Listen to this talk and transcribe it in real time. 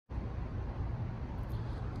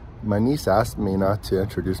My niece asked me not to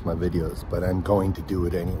introduce my videos, but I'm going to do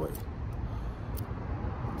it anyway.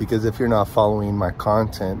 Because if you're not following my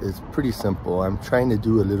content, it's pretty simple. I'm trying to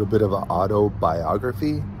do a little bit of an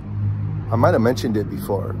autobiography. I might have mentioned it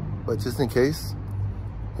before, but just in case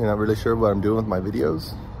you're not really sure what I'm doing with my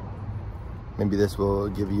videos, maybe this will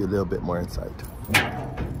give you a little bit more insight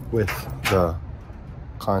with the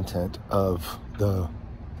content of the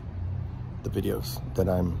videos that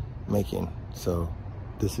I'm making. So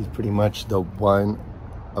this is pretty much the one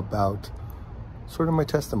about sort of my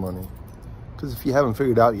testimony. Because if you haven't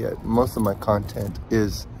figured out yet, most of my content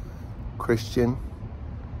is Christian,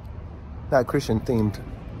 not Christian themed.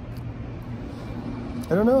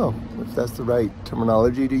 I don't know if that's the right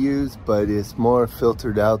terminology to use, but it's more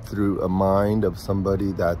filtered out through a mind of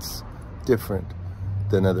somebody that's different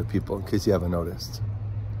than other people, in case you haven't noticed.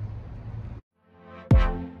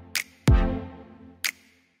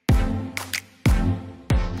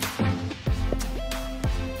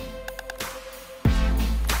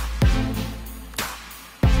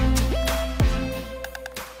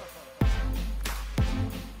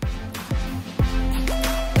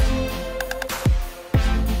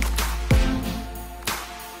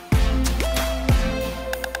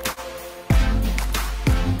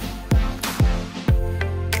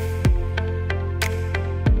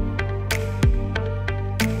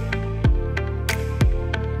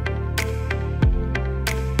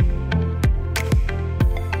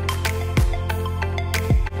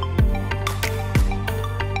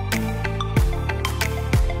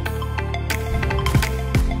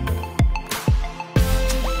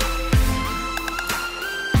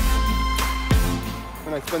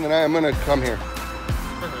 When I spend the night, I'm gonna come here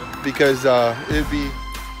because it'd be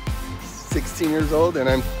 16 years old and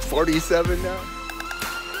I'm 47 now.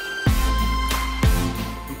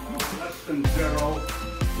 Less than 0,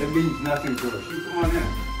 that means nothing to us. You come on in.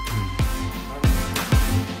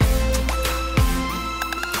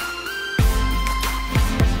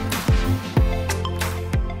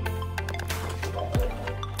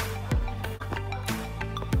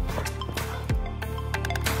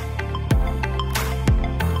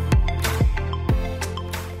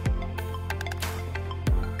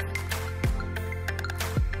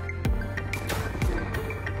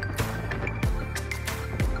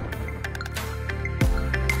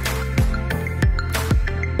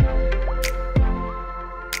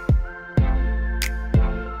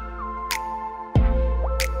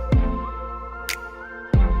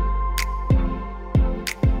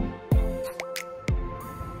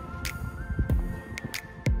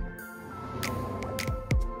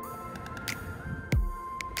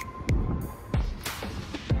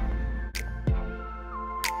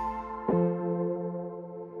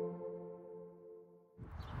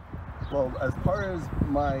 Well, as far as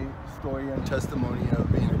my story and testimony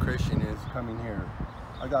of being a Christian is coming here,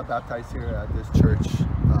 I got baptized here at this church,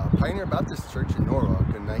 Pioneer Baptist Church in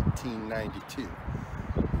Norwalk in 1992.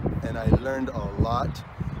 And I learned a lot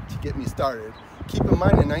to get me started. Keep in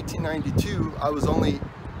mind, in 1992, I was only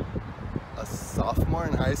a sophomore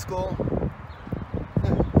in high school.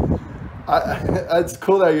 It's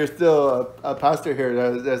cool that you're still a pastor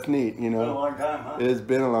here. That's neat, you know. It's been a long time, huh? It's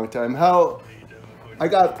been a long time.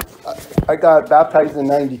 I got baptized in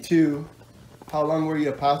 92. How long were you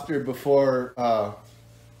a pastor before?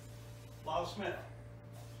 Smith.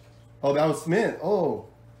 Oh, that was Smith. Oh,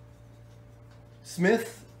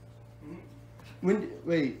 Smith. Mm-hmm.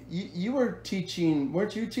 Wait, you were teaching?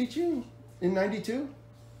 Weren't you teaching in 92?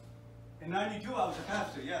 In 92, I was a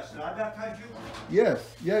pastor. Yes. Did I baptize you?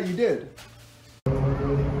 Yes. Yeah, you did.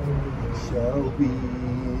 Shall we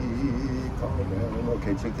calm down?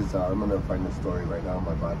 Okay, check this out. I'm gonna find the story right now on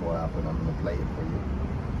my Bible app, and I'm gonna play it for you,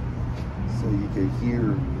 so you can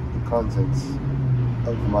hear the contents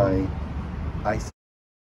of my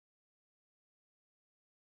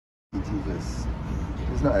exegesis.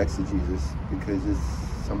 It's not exegesis because it's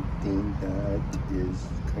something that is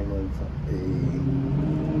kind of a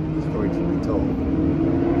story to be told.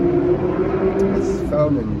 It's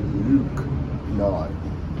found in Luke 9.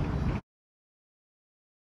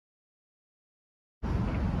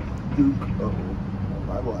 Luke,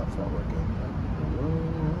 my Bible app's not working.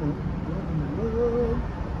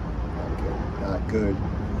 Okay, not good.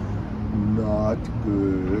 Not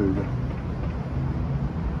good.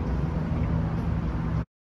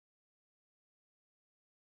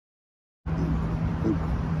 Luke.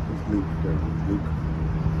 Where's Luke? There's Luke.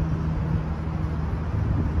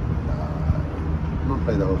 I'm gonna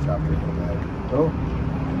play the whole chapter. Oh.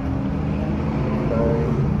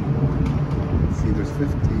 9. Let's see, there's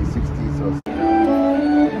 50, 60, so.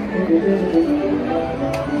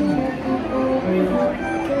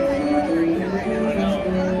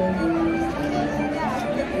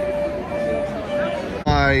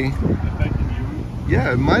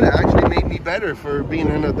 yeah, it might have actually made me better for being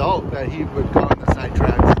an adult that he would go on the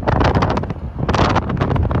sidetracks.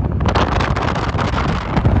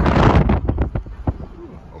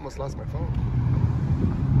 Almost lost my phone.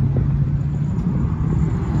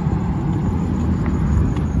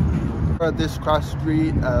 We're at this cross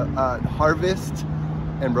street Harvest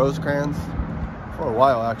and Rosecrans for a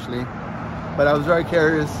while actually, but I was very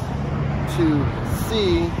curious to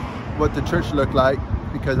see what the church looked like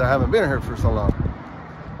because I haven't been here for so long.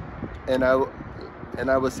 And I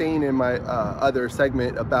was saying in my other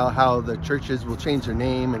segment about how the churches will change their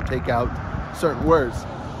name and take out certain words.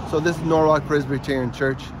 So this is Norwalk Presbyterian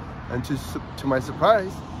Church, and to my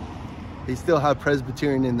surprise, they still have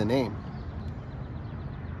Presbyterian in the name.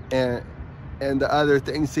 And the other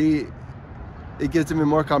thing, see, it gets even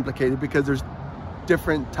more complicated because there's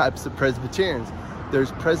different types of Presbyterians.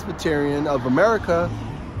 There's Presbyterian of America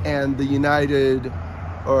and the United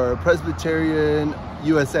or Presbyterian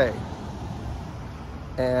USA.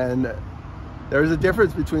 And there's a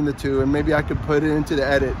difference between the two, and maybe I could put it into the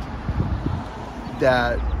edit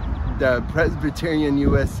that the Presbyterian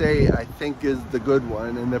USA I think is the good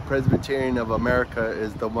one, and the Presbyterian of America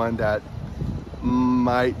is the one that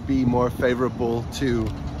might be more favorable to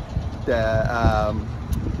the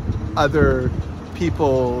other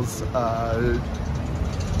people's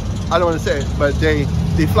I don't want to say it, but they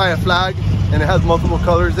fly a flag and it has multiple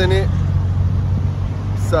colors in it.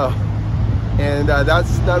 So, and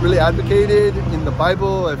that's not really advocated in the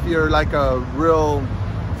Bible. If you're like a real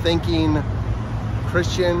thinking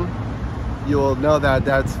Christian, you'll know that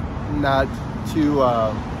that's not too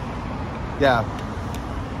yeah,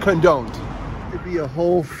 condoned. It'd be a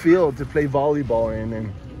whole field to play volleyball in,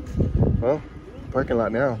 and well, parking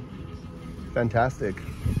lot now. Fantastic.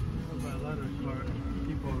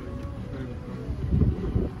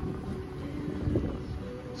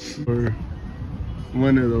 Or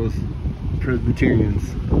one of those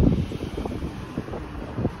Presbyterians.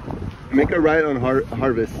 Make a right on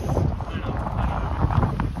Harvest.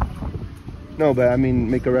 No, but I mean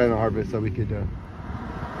make a right on Harvest so we could RV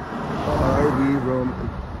roam.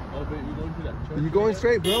 Oh, but you're going to that church? Are you going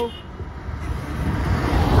straight, bro?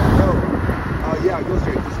 No. Yeah, go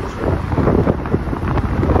straight. Just go straight.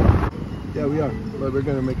 Yeah, we are. But we're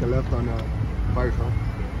gonna make a left on Firestone.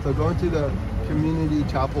 So going to the community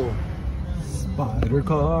chapel. Spider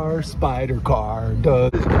car, duh.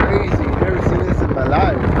 This is crazy. Never seen this in my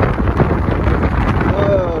life.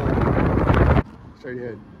 Whoa. Straight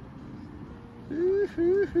ahead.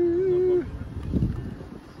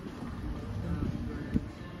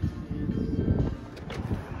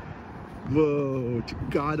 Whoa, to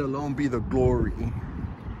God alone be the glory.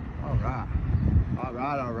 All right, all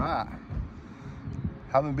right, all right.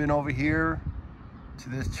 Haven't been over here to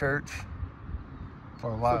this church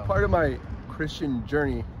for a while. So part of my Christian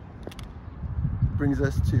journey brings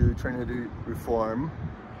us to Trinity Reformed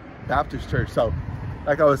Baptist Church. So,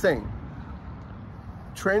 like I was saying,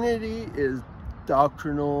 Trinity is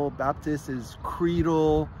doctrinal, Baptist is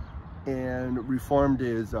creedal, and Reformed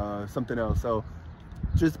is something else. So,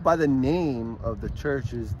 just by the name of the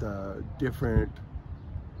church is the different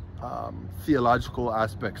theological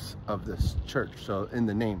aspects of this church. So in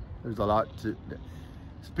the name, there's a lot to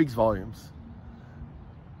speaks volumes.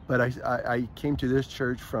 But I came to this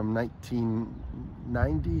church from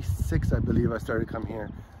 1996, I believe I started coming here,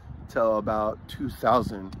 till about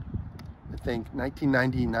 2000. I think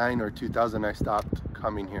 1999 or 2000 I stopped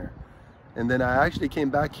coming here. And then I actually came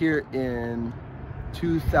back here in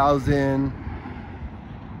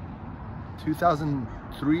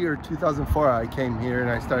 2003 or 2004 I came here, and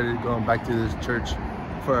I started going back to this church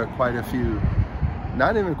for quite a few,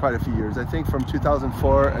 not even quite a few years. I think from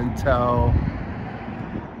 2004 until,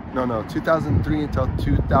 no, 2003 until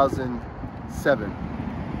 2007.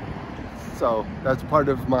 So that's part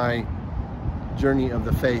of my journey of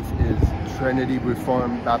the faith, is Trinity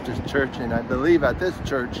Reformed Baptist Church. And I believe at this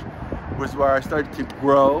church was where I started to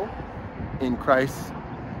grow in Christ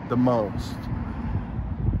the most,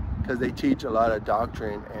 because they teach a lot of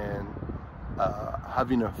doctrine and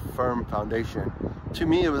having a firm foundation. To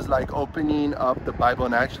me, it was like opening up the Bible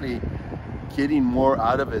and actually getting more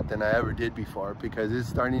out of it than I ever did before, because it's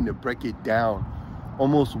starting to break it down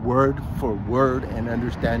almost word for word and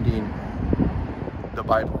understanding the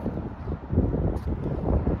Bible.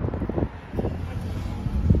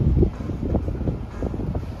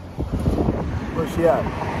 Where's she at?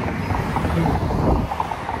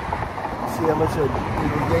 See how much of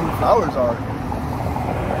these dang flowers are.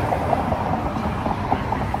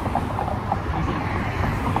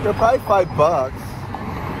 They're probably $5.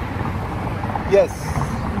 Yes.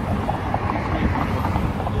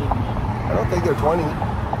 I don't think they're 20.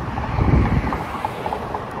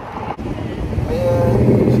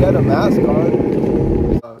 Man, she had a mask on.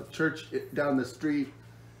 Church down the street.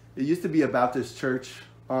 It used to be a Baptist church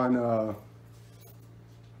on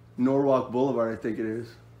Norwalk Boulevard, I think it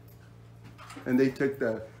is. And they took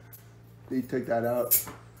that out.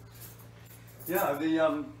 Yeah,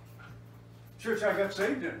 the church I got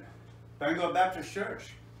saved in, Bangor Baptist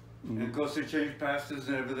Church. And of course they changed pastors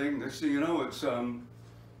and everything. Next thing you know, it's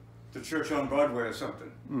the church on Broadway or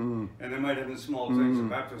something. And they might have in small things, a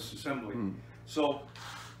Baptist assembly. So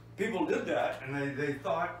people did that, and they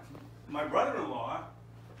thought my brother-in-law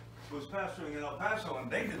was pastoring in El Paso,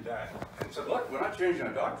 and they did that. And said, look, we're not changing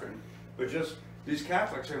our doctrine, but just these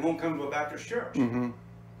Catholics, they won't come to a Baptist church.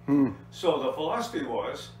 So the philosophy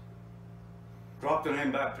was, drop the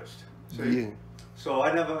name Baptist. See? Yeah. So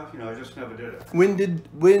I never, I just never did it. When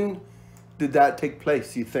did that take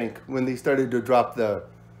place, you think? When they started to drop the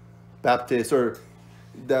Baptist or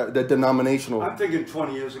the denominational? I'm thinking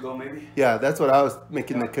 20 years ago, maybe. Yeah, that's what I was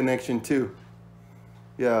making the connection to.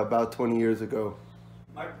 Yeah, about 20 years ago.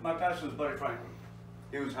 My pastor was Buddy Franklin.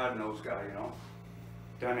 He was a hard-nosed guy,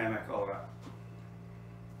 dynamic, all that.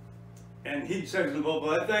 And he says in the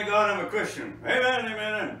Bible, I thank God I'm a Christian. Amen,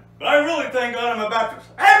 amen. But I really thank God I'm a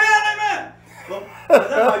Baptist. Amen, amen. Well,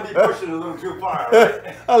 that might be pushing it a little too far,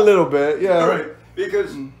 right? A little bit, yeah. Right,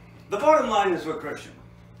 because the bottom line is we're Christian,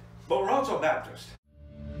 but we're also Baptist.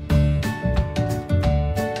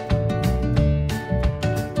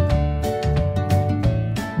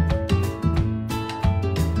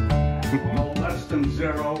 Well, less than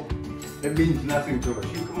zero, it means nothing to us.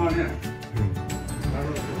 You come on in.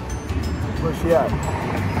 Where's she at?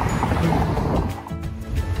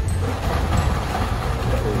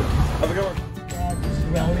 How's it going?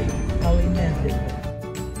 Really meant it.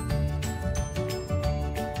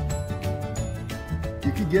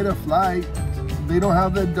 You could get a flight. They don't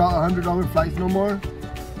have the $100 flights no more.